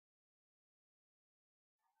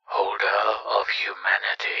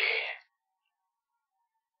humanity.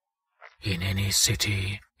 In any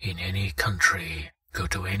city, in any country, go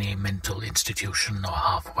to any mental institution or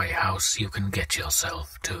halfway house you can get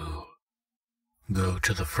yourself to. Go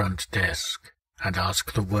to the front desk and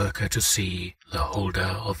ask the worker to see the holder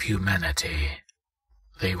of humanity.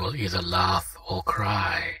 They will either laugh or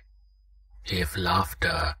cry. If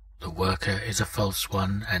laughter, the worker is a false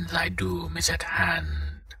one and thy doom is at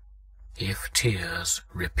hand. If tears,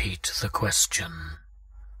 repeat the question.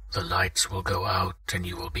 The lights will go out and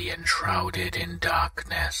you will be enshrouded in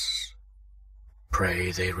darkness.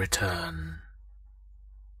 Pray they return.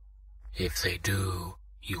 If they do,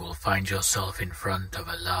 you will find yourself in front of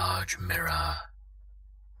a large mirror.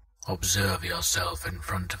 Observe yourself in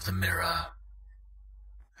front of the mirror.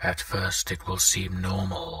 At first it will seem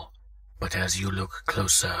normal, but as you look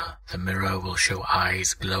closer, the mirror will show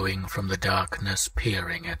eyes glowing from the darkness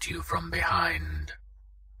peering at you from behind.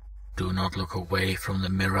 Do not look away from the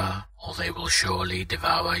mirror, or they will surely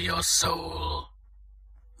devour your soul.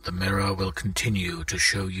 The mirror will continue to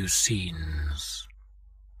show you scenes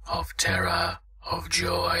of terror, of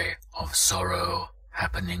joy, of sorrow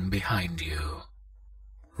happening behind you.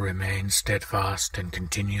 Remain steadfast and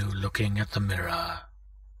continue looking at the mirror.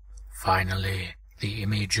 Finally, the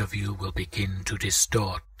image of you will begin to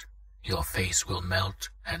distort. Your face will melt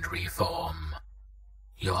and reform.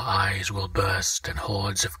 Your eyes will burst and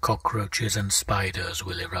hordes of cockroaches and spiders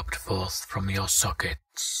will erupt forth from your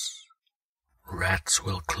sockets. Rats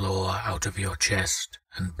will claw out of your chest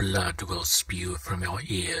and blood will spew from your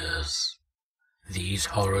ears. These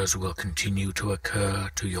horrors will continue to occur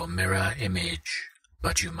to your mirror image,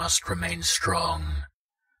 but you must remain strong,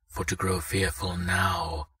 for to grow fearful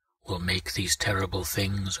now will make these terrible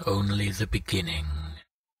things only the beginning.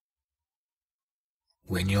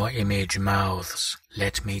 When your image mouths,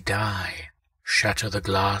 "Let me die," shatter the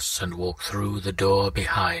glass and walk through the door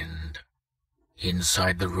behind.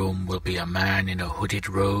 Inside the room will be a man in a hooded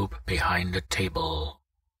robe behind a table.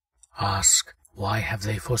 Ask, "Why have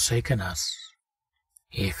they forsaken us?"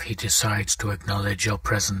 If he decides to acknowledge your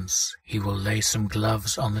presence, he will lay some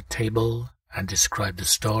gloves on the table and describe the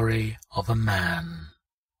story of a man,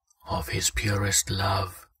 of his purest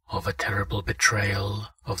love, of a terrible betrayal,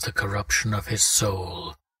 of the corruption of his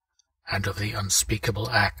soul, and of the unspeakable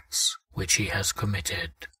acts which he has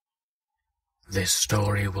committed. This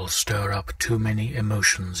story will stir up too many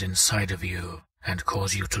emotions inside of you and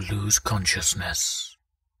cause you to lose consciousness.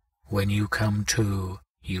 When you come to,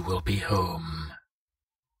 you will be home.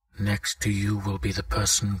 Next to you will be the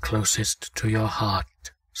person closest to your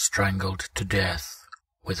heart, strangled to death,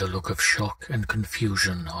 with a look of shock and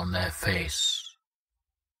confusion on their face.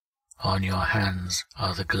 On your hands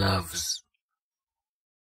are the gloves.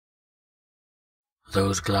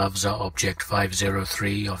 Those gloves are Object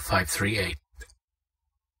 503 or 538.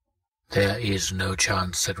 There is no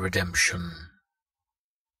chance at redemption.